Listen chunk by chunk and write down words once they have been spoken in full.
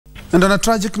And on a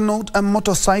tragic note, a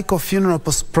motorcycle funeral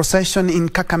procession in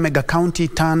Kakamega County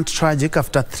turned tragic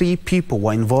after 3 people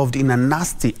were involved in a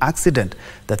nasty accident.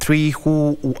 The 3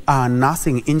 who are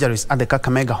nursing injuries at the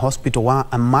Kakamega hospital were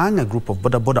among a group of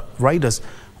boda riders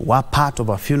who were part of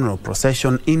a funeral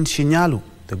procession in Shinyalu.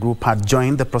 The group had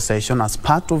joined the procession as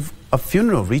part of a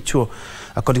funeral ritual,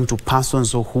 according to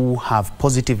persons who have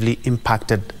positively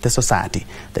impacted the society.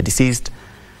 The deceased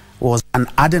was an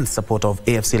ardent supporter of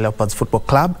AFC Leopards Football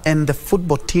Club and the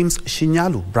football team's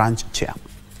Shinyalu branch chair.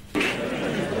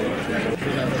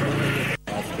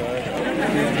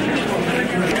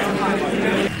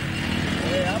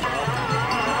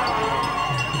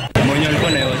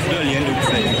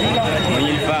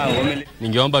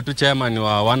 Ningeomba tu chairman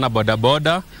wa wana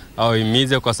bodaboda au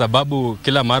imize, kwa sababu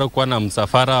kila mara kuwa na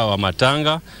msafara wa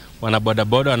matanga, wana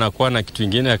bodaboda wanakuwa na kitu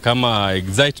kingine kama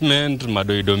excitement,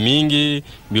 madoido mingi,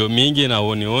 mbio mingi na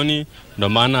oni, ndio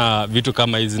maana vitu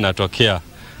kama hizi zinatokea.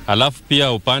 Alafu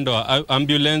pia upande wa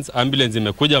ambulance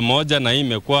imekuja moja na hii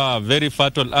imekuwa very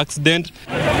fatal accident.